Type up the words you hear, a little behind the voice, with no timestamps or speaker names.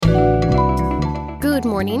Good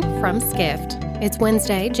morning from Skift. It's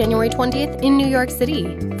Wednesday, January 20th in New York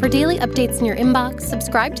City. For daily updates in your inbox,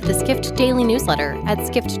 subscribe to the Skift Daily newsletter at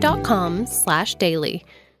skift.com/daily.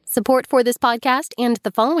 Support for this podcast and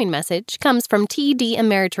the following message comes from TD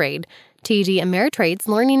Ameritrade. TD Ameritrade's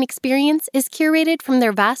learning experience is curated from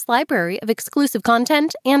their vast library of exclusive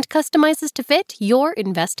content and customizes to fit your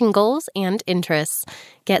investing goals and interests.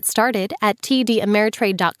 Get started at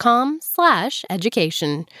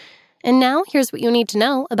tdameritrade.com/education. And now, here's what you need to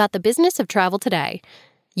know about the business of travel today.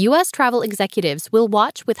 U.S. travel executives will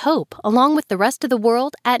watch with hope, along with the rest of the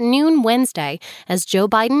world, at noon Wednesday as Joe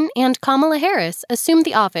Biden and Kamala Harris assume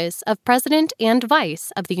the office of President and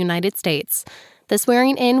Vice of the United States. The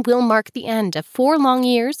swearing-in will mark the end of 4 long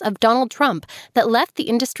years of Donald Trump that left the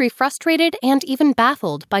industry frustrated and even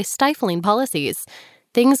baffled by stifling policies.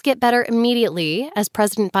 Things get better immediately, as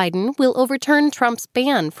President Biden will overturn Trump's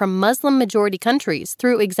ban from Muslim-majority countries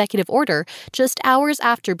through executive order just hours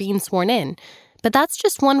after being sworn in. But that's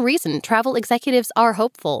just one reason travel executives are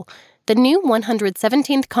hopeful. The new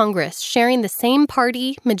 117th Congress sharing the same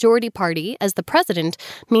majority party as the president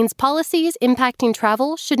means policies impacting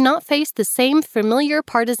travel should not face the same familiar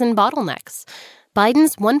partisan bottlenecks.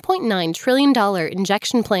 Biden's $1.9 trillion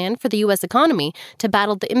injection plan for the U.S. economy to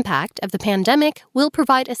battle the impact of the pandemic will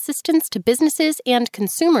provide assistance to businesses and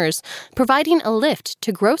consumers, providing a lift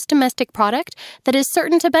to gross domestic product that is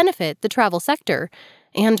certain to benefit the travel sector.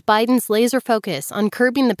 And Biden's laser focus on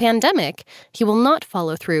curbing the pandemic, he will not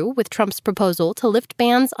follow through with Trump's proposal to lift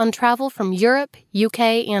bans on travel from Europe,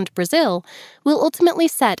 UK, and Brazil, will ultimately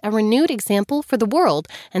set a renewed example for the world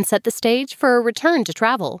and set the stage for a return to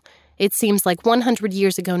travel. It seems like 100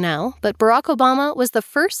 years ago now, but Barack Obama was the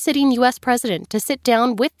first sitting U.S. president to sit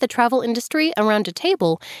down with the travel industry around a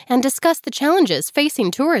table and discuss the challenges facing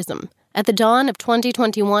tourism. At the dawn of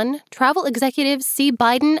 2021, travel executives see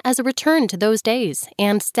Biden as a return to those days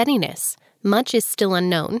and steadiness. Much is still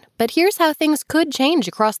unknown, but here's how things could change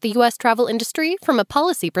across the U.S. travel industry from a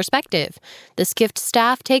policy perspective. The Skift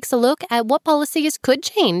staff takes a look at what policies could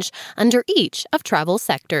change under each of travel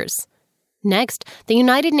sectors. Next, the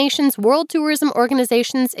United Nations World Tourism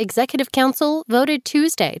Organization's Executive Council voted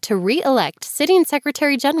Tuesday to re-elect sitting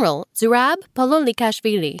Secretary General Zurab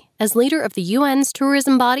Pololikashvili as leader of the UN's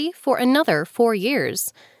tourism body for another 4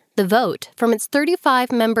 years. The vote from its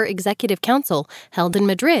 35-member Executive Council, held in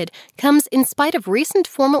Madrid, comes in spite of recent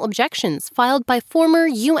formal objections filed by former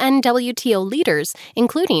UNWTO leaders,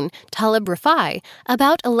 including Talib Rafai,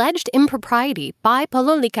 about alleged impropriety by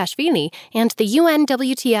Pololikashvili and the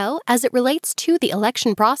UNWTO as it relates to the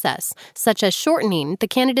election process, such as shortening the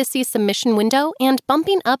candidacy submission window and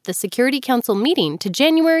bumping up the Security Council meeting to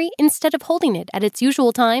January instead of holding it at its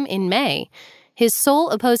usual time in May. His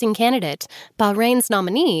sole opposing candidate, Bahrain's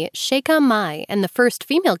nominee, Sheikha Mai, and the first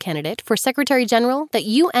female candidate for Secretary General that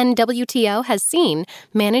UNWTO has seen,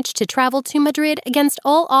 managed to travel to Madrid against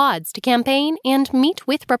all odds to campaign and meet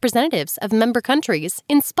with representatives of member countries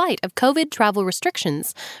in spite of COVID travel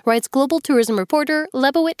restrictions, writes global tourism reporter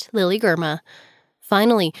Lebowit Lily Gurma.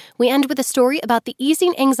 Finally, we end with a story about the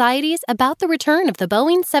easing anxieties about the return of the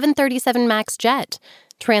Boeing 737 MAX jet.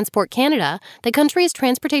 Transport Canada, the country's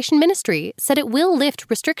transportation ministry, said it will lift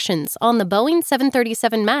restrictions on the Boeing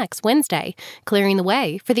 737 MAX Wednesday, clearing the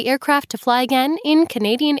way for the aircraft to fly again in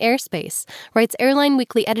Canadian airspace, writes Airline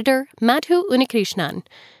Weekly editor Madhu Unikrishnan.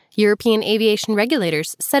 European aviation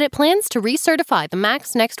regulators said it plans to recertify the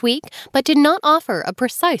MAX next week, but did not offer a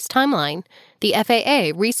precise timeline. The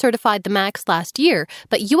FAA recertified the MAX last year,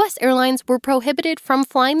 but U.S. airlines were prohibited from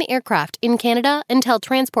flying the aircraft in Canada until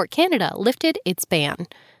Transport Canada lifted its ban.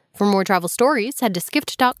 For more travel stories, head to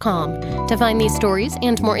skift.com. To find these stories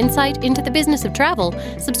and more insight into the business of travel,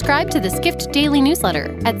 subscribe to the Skift Daily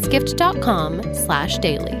newsletter at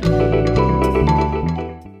skift.com/daily.